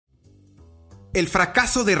El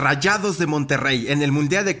fracaso de Rayados de Monterrey en el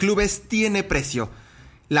Mundial de Clubes tiene precio.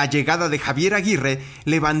 La llegada de Javier Aguirre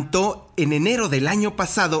levantó en enero del año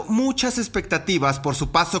pasado muchas expectativas por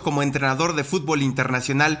su paso como entrenador de fútbol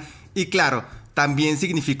internacional y claro, también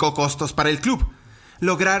significó costos para el club.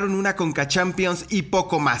 Lograron una Conca Champions y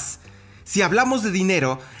poco más. Si hablamos de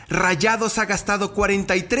dinero, Rayados ha gastado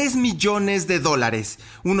 $43 millones,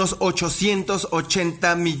 unos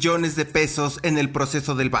 880 millones de pesos en el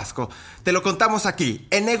proceso del Vasco. Te lo contamos aquí,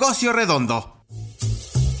 en Negocio Redondo.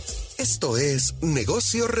 Esto es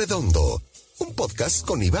Negocio Redondo, un podcast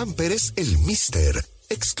con Iván Pérez, el Mister,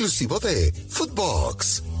 exclusivo de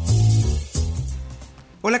Footbox.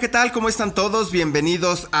 Hola, ¿qué tal? ¿Cómo están todos?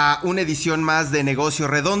 Bienvenidos a una edición más de Negocio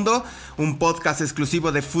Redondo, un podcast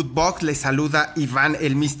exclusivo de Footbox. Les saluda Iván,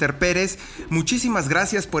 el Mister Pérez. Muchísimas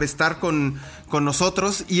gracias por estar con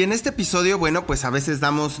nosotros. Y en este episodio, bueno, pues a veces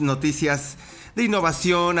damos noticias de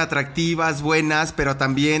innovación, atractivas, buenas, pero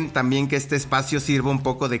también que este espacio sirva un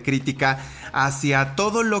poco de crítica hacia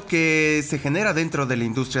todo lo que se genera dentro de la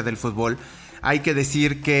industria del fútbol. Hay que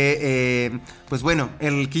decir que, pues bueno,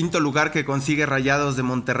 el quinto lugar que consigue Rayados de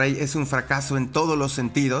Monterrey es un fracaso en todos los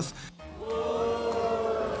sentidos.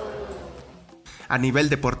 A nivel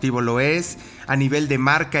deportivo lo es, a nivel de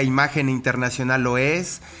marca, imagen internacional lo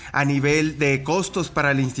es, a nivel de costos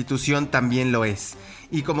para la institución también lo es.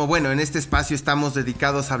 Y como bueno, en este espacio estamos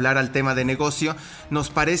dedicados a hablar al tema de negocio,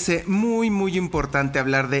 nos parece muy importante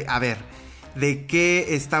hablar de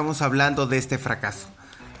qué estamos hablando de este fracaso.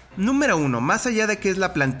 Número uno, más allá de que es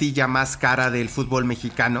la plantilla más cara del fútbol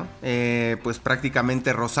mexicano, pues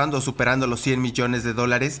prácticamente rozando o superando los $100 millones,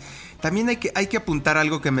 también hay que apuntar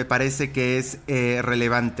algo que me parece que es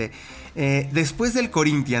relevante. Después del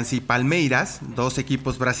Corinthians y Palmeiras, dos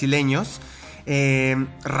equipos brasileños,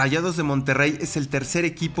 Rayados de Monterrey es el tercer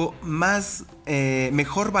equipo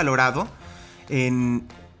mejor valorado en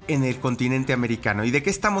el continente americano. ¿Y de qué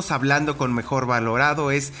estamos hablando con mejor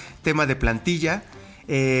valorado? Es tema de plantilla,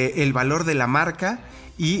 el valor de la marca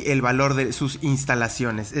y el valor de sus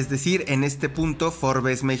instalaciones. Es decir, en este punto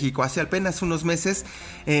Forbes México hace apenas unos meses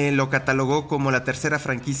lo catalogó como la tercera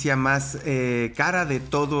franquicia más cara de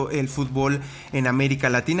todo el fútbol en América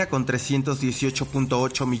Latina, con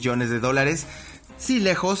 $318.8 millones. Sí,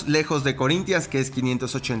 lejos de Corinthians, que es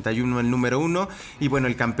 581 el número uno, y bueno,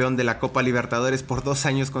 el campeón de la Copa Libertadores por 2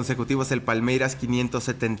 años consecutivos, el Palmeiras,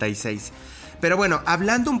 576. Pero bueno,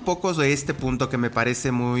 hablando un poco de este punto que me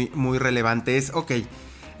parece muy relevante, es,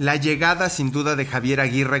 la llegada sin duda de Javier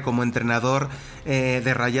Aguirre como entrenador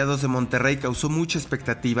de Rayados de Monterrey causó mucha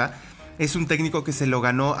expectativa. Es un técnico que se lo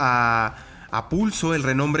ganó a pulso, el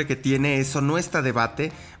renombre que tiene, eso no está a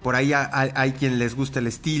debate. Por ahí hay quien les gusta el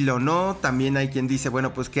estilo, ¿no? También hay quien dice,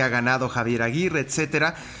 bueno, pues que ha ganado Javier Aguirre,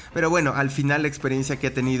 etcétera. Pero bueno, al final la experiencia que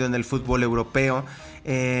ha tenido en el fútbol europeo,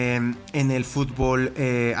 en el fútbol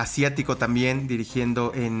asiático también,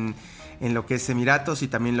 dirigiendo en lo que es Emiratos y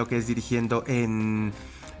también lo que es dirigiendo en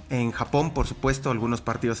Japón, por supuesto, algunos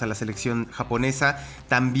partidos a la selección japonesa,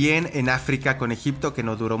 también en África con Egipto, que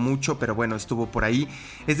no duró mucho, pero bueno, estuvo por ahí.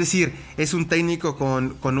 Es decir, es un técnico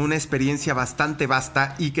con una experiencia bastante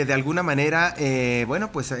vasta y que de alguna manera,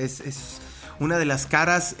 bueno, pues es una de las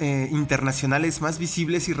caras internacionales más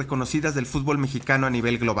visibles y reconocidas del fútbol mexicano a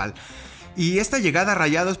nivel global. Y esta llegada a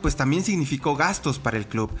Rayados pues también significó gastos para el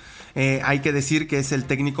club. Hay que decir que es el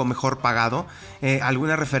técnico mejor pagado.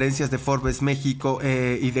 Algunas referencias de Forbes México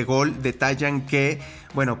y de Gol detallan que,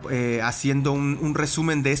 bueno, haciendo un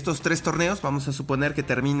resumen de estos 3 torneos, vamos a suponer que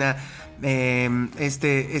termina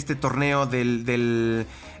este torneo del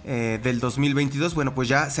 2022, bueno, pues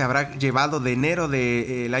ya se habrá llevado de enero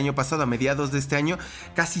del año pasado a mediados de este año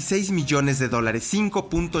casi $6 millones,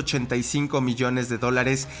 $5.85 millones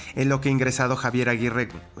en lo que ha ingresado Javier Aguirre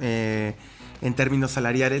en términos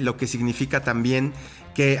salariales, lo que significa también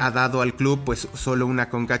que ha dado al club pues solo una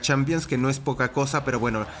Conca Champions, que no es poca cosa, pero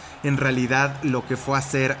bueno, en realidad lo que fue a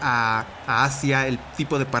hacer a Asia, el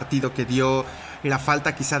tipo de partido que dio, la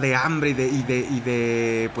falta quizá de hambre y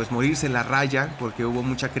de pues morirse en la raya, porque hubo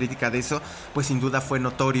mucha crítica de eso, pues sin duda fue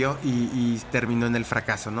notorio y terminó en el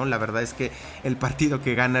fracaso, ¿no? La verdad es que el partido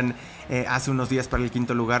que ganan hace unos días para el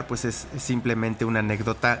quinto lugar pues es simplemente una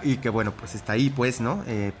anécdota y que bueno, pues está ahí pues, ¿no?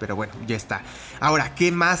 Pero bueno, ya está. Ahora,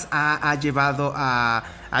 ¿qué más ha llevado a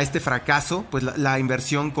este fracaso? Pues la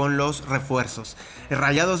inversión con los refuerzos.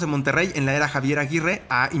 Rayados de Monterrey en la era Javier Aguirre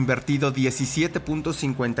ha invertido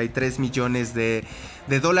 $17.53 millones.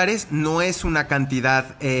 No es una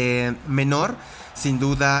cantidad menor, sin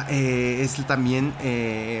duda es también,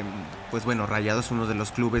 pues bueno, Rayados, uno de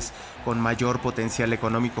los clubes con mayor potencial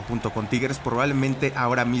económico junto con Tigres, probablemente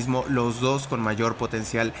ahora mismo los dos con mayor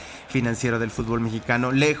potencial financiero del fútbol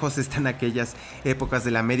mexicano. Lejos están aquellas épocas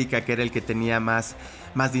de la América, que era el que tenía más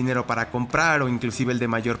dinero para comprar, o inclusive el de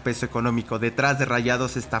mayor peso económico. Detrás de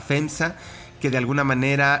Rayados está FEMSA, que de alguna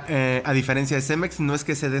manera, a diferencia de Cemex, no es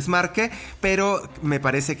que se desmarque, pero me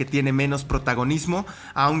parece que tiene menos protagonismo,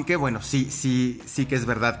 aunque bueno, sí que es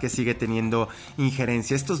verdad que sigue teniendo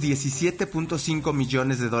injerencia. Estos 17.5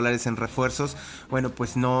 millones de dólares en refuerzos, bueno,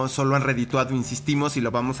 pues no solo han redituado, insistimos, y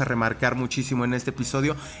lo vamos a remarcar muchísimo en este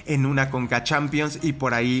episodio, en una Conca Champions, y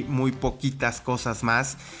por ahí muy poquitas cosas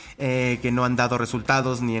más que no han dado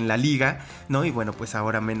resultados ni en la liga, ¿no? Y bueno, pues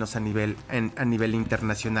ahora menos a nivel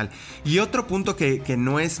internacional. Y otro punto que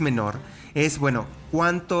no es menor es, bueno,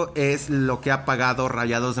 cuánto es lo que ha pagado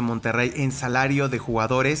Rayados de Monterrey en salario de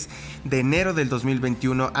jugadores de enero del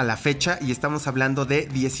 2021 a la fecha, y estamos hablando de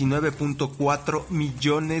 19.4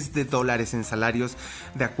 millones de dólares en salarios,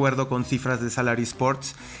 de acuerdo con cifras de Salary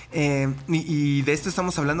Sports, y de esto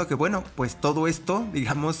estamos hablando que, bueno, pues todo esto,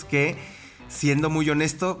 digamos que, siendo muy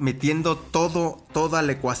honesto, metiendo toda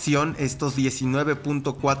la ecuación, estos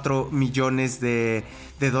 19.4 millones de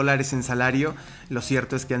dólares en salario, lo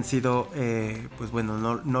cierto es que han sido, pues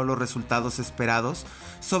bueno, no los resultados esperados,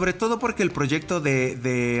 sobre todo porque el proyecto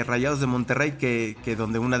de Rayados de Monterrey, que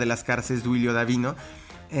donde una de las caras es Duilio Davino,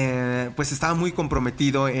 pues estaba muy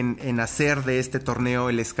comprometido en hacer de este torneo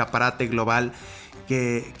el escaparate global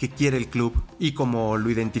que quiere el club, y como lo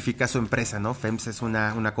identifica su empresa, ¿no? FEMSA es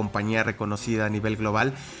una compañía reconocida a nivel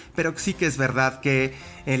global, pero sí que es verdad que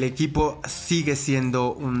el equipo sigue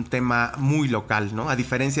siendo un tema muy local, ¿no? A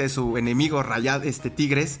diferencia de su enemigo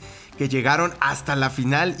Tigres, que llegaron hasta la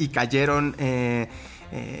final y cayeron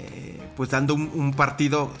pues dando un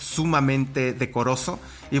partido sumamente decoroso.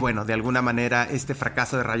 Y bueno, de alguna manera este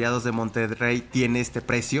fracaso de Rayados de Monterrey tiene este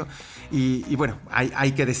precio, y bueno,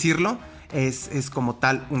 hay que decirlo, es como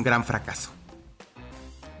tal un gran fracaso.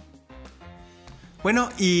 Bueno,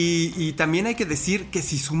 y también hay que decir que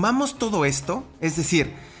si sumamos todo esto, es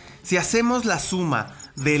decir, si hacemos la suma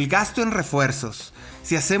del gasto en refuerzos,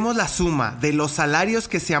 si hacemos la suma de los salarios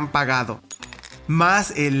que se han pagado,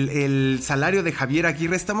 más el salario de Javier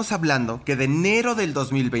Aguirre, estamos hablando que de enero del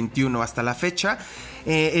 2021 hasta la fecha,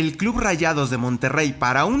 el Club Rayados de Monterrey,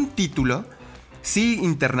 para un título, sí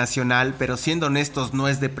internacional, pero siendo honestos no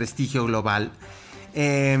es de prestigio global,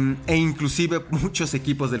 e inclusive muchos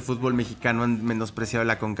equipos del fútbol mexicano han menospreciado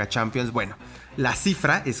la Conca Champions. Bueno, la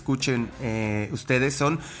cifra, escuchen ustedes,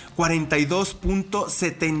 son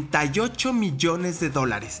 42.78 millones de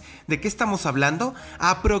dólares. ¿De qué estamos hablando?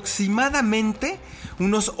 Aproximadamente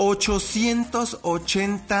unos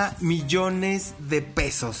 880 millones de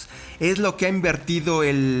pesos. Es lo que ha invertido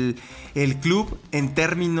el club en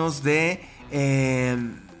términos de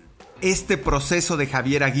este proceso de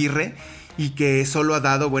Javier Aguirre, y que solo ha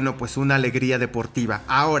dado, bueno, pues una alegría deportiva.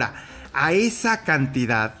 Ahora, a esa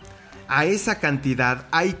cantidad hay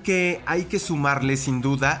que sumarle sin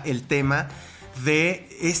duda el tema de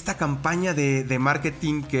esta campaña de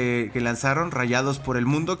marketing que lanzaron Rayados por el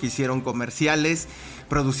Mundo, que hicieron comerciales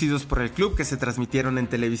producidos por el club, que se transmitieron en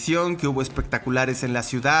televisión, que hubo espectaculares en la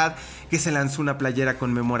ciudad, que se lanzó una playera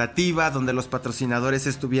conmemorativa donde los patrocinadores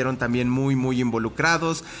estuvieron también muy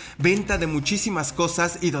involucrados, venta de muchísimas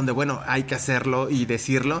cosas, y donde, bueno, hay que hacerlo y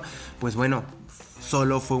decirlo, pues bueno,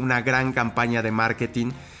 solo fue una gran campaña de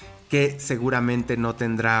marketing que seguramente no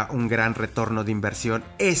tendrá un gran retorno de inversión.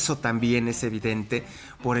 Eso también es evidente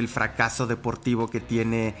por el fracaso deportivo que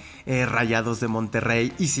tiene Rayados de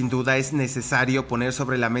Monterrey, y sin duda es necesario poner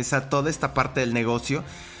sobre la mesa toda esta parte del negocio,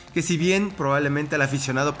 que si bien probablemente al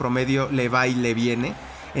aficionado promedio le va y le viene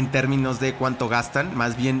en términos de cuánto gastan,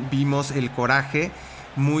 más bien vimos el coraje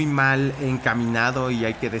muy mal encaminado, y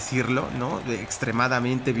hay que decirlo, ¿no?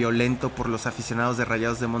 Extremadamente violento por los aficionados de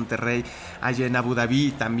Rayados de Monterrey allá en Abu Dhabi,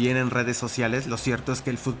 y también en redes sociales. Lo cierto es que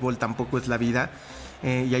el fútbol tampoco es la vida,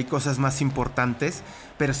 y hay cosas más importantes,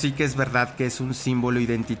 pero sí que es verdad que es un símbolo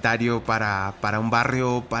identitario para un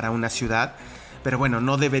barrio, para una ciudad. Pero bueno,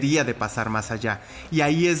 no debería de pasar más allá. Y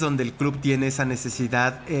ahí es donde el club tiene esa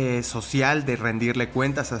necesidad social de rendirle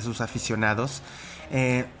cuentas a sus aficionados.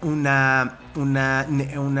 Una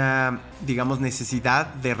digamos, necesidad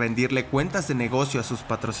de rendirle cuentas de negocio a sus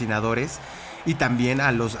patrocinadores, y también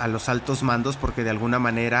a los altos mandos, porque de alguna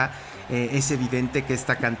manera es evidente que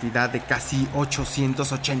esta cantidad de casi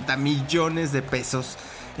 880 millones de pesos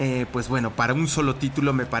pues bueno, para un solo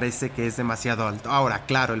título me parece que es demasiado alto. Ahora,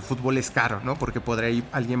 claro, el fútbol es caro, ¿no? Porque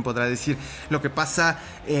alguien podrá decir, lo que pasa,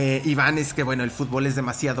 Iván, es que bueno, el fútbol es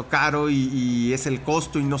demasiado caro y es el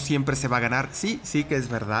costo y no siempre se va a ganar. Sí que es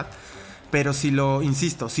verdad. Pero si lo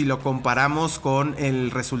comparamos con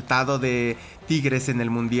el resultado de Tigres en el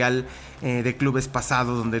Mundial de Clubes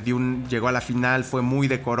pasado, donde llegó a la final, fue muy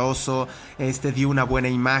decoroso, dio una buena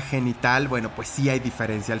imagen y tal, bueno, pues sí hay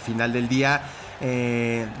diferencia. Al final del día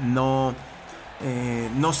no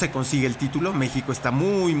se consigue el título. México está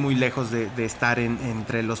muy muy lejos de estar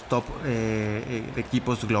entre los top de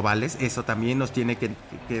equipos globales. Eso también nos tiene que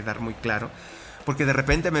quedar muy claro. Porque de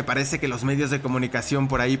repente me parece que los medios de comunicación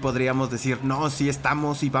por ahí podríamos decir, no, sí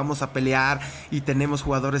estamos y vamos a pelear y tenemos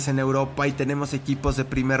jugadores en Europa y tenemos equipos de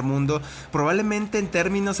primer mundo. Probablemente en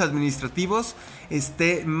términos administrativos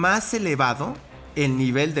esté más elevado el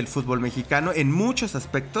nivel del fútbol mexicano en muchos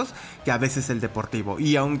aspectos que a veces el deportivo.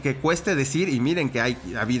 Y aunque cueste decir, y miren que ha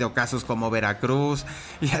habido casos como Veracruz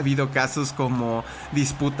y ha habido casos como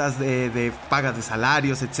disputas de paga de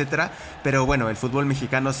salarios, etcétera, pero bueno, el fútbol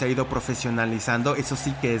mexicano se ha ido profesionalizando, eso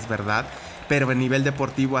sí que es verdad. Pero a nivel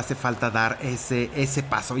deportivo hace falta dar ese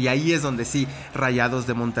paso. Y ahí es donde sí, Rayados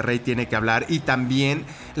de Monterrey tiene que hablar. Y también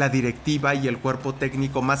la directiva y el cuerpo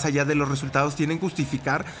técnico, más allá de los resultados, tienen que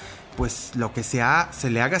justificar pues lo que se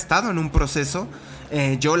le ha gastado en un proceso.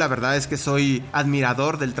 Yo la verdad es que soy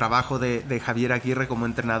admirador del trabajo de Javier Aguirre como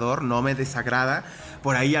entrenador. No me desagrada.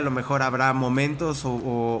 Por ahí a lo mejor habrá momentos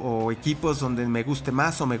o equipos donde me guste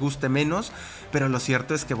más o me guste menos, pero lo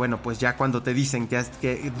cierto es que bueno, pues ya cuando te dicen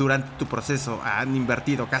que durante tu proceso han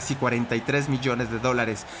invertido casi $43 millones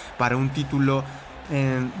para un título,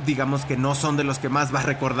 digamos que no son de los que más va a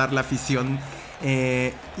recordar la afición,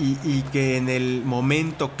 y que en el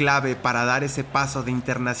momento clave para dar ese paso de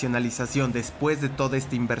internacionalización después de toda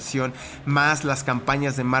esta inversión, más las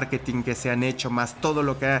campañas de marketing que se han hecho, más todo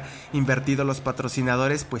lo que ha invertido los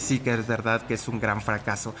patrocinadores, pues sí que es verdad que es un gran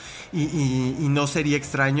fracaso. Y no sería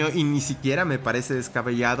extraño y ni siquiera me parece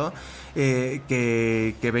descabellado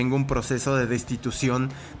que venga un proceso de destitución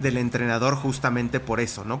del entrenador justamente por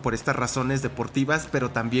eso, ¿no? Por estas razones deportivas, pero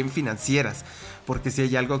también financieras, porque si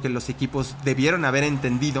hay algo que los equipos debieron haber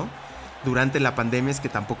entendido durante la pandemia es que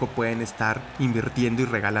tampoco pueden estar invirtiendo y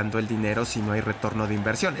regalando el dinero si no hay retorno de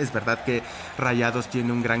inversión. Es verdad que Rayados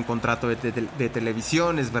tiene un gran contrato de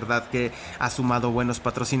televisión, es verdad que ha sumado buenos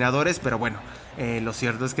patrocinadores, pero bueno, lo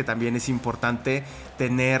cierto es que también es importante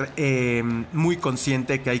tener muy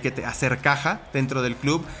consciente que hay que hacer caja dentro del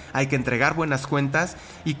club, hay que entregar buenas cuentas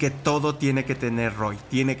y que todo tiene que tener ROI,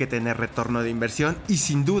 tiene que tener retorno de inversión. Y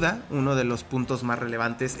sin duda, uno de los puntos más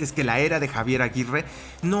relevantes es que la era de Javier Aguirre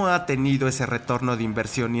no ha tenido ese retorno de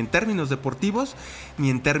inversión ni en términos deportivos ni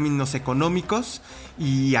en términos económicos,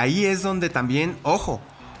 y ahí es donde también, ojo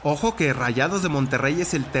que Rayados de Monterrey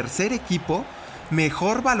es el tercer equipo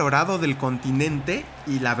mejor valorado del continente,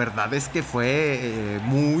 y la verdad es que fue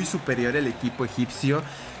muy superior el equipo egipcio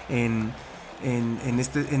en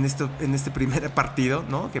este primer partido,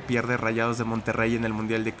 ¿no?, que pierde Rayados de Monterrey en el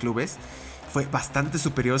Mundial de Clubes. Fue bastante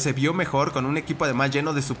superior, se vio mejor con un equipo además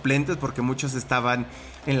lleno de suplentes porque muchos estaban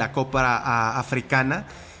en la Copa Africana.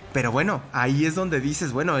 Pero bueno, ahí es donde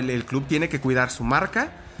dices, bueno, el club tiene que cuidar su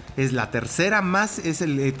marca. Es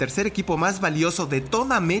el tercer equipo más valioso de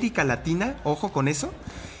toda América Latina, ojo con eso.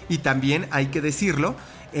 Y también hay que decirlo,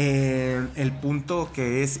 el punto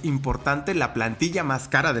que es importante, la plantilla más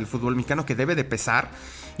cara del fútbol mexicano que debe de pesar.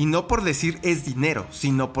 Y no por decir es dinero,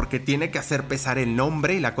 sino porque tiene que hacer pesar el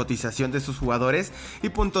nombre y la cotización de sus jugadores. Y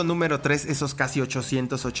punto número 3, esos casi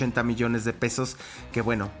 880 millones de pesos que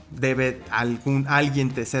bueno, debe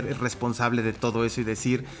alguien de ser responsable de todo eso y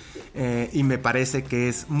decir, y me parece que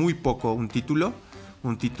es muy poco un título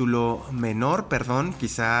menor,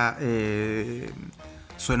 quizá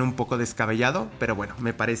suena un poco descabellado, pero bueno,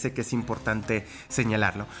 me parece que es importante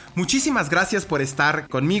señalarlo. Muchísimas gracias por estar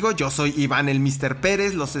conmigo. Yo soy Iván el Mr.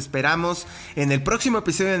 Pérez. Los esperamos en el próximo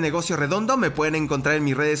episodio de Negocio Redondo. Me pueden encontrar en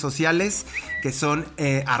mis redes sociales, que son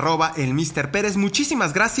 @el Mr. Pérez.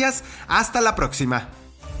 Muchísimas gracias. Hasta la próxima.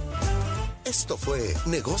 Esto fue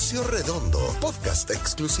Negocio Redondo, podcast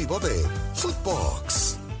exclusivo de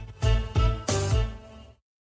Footbox.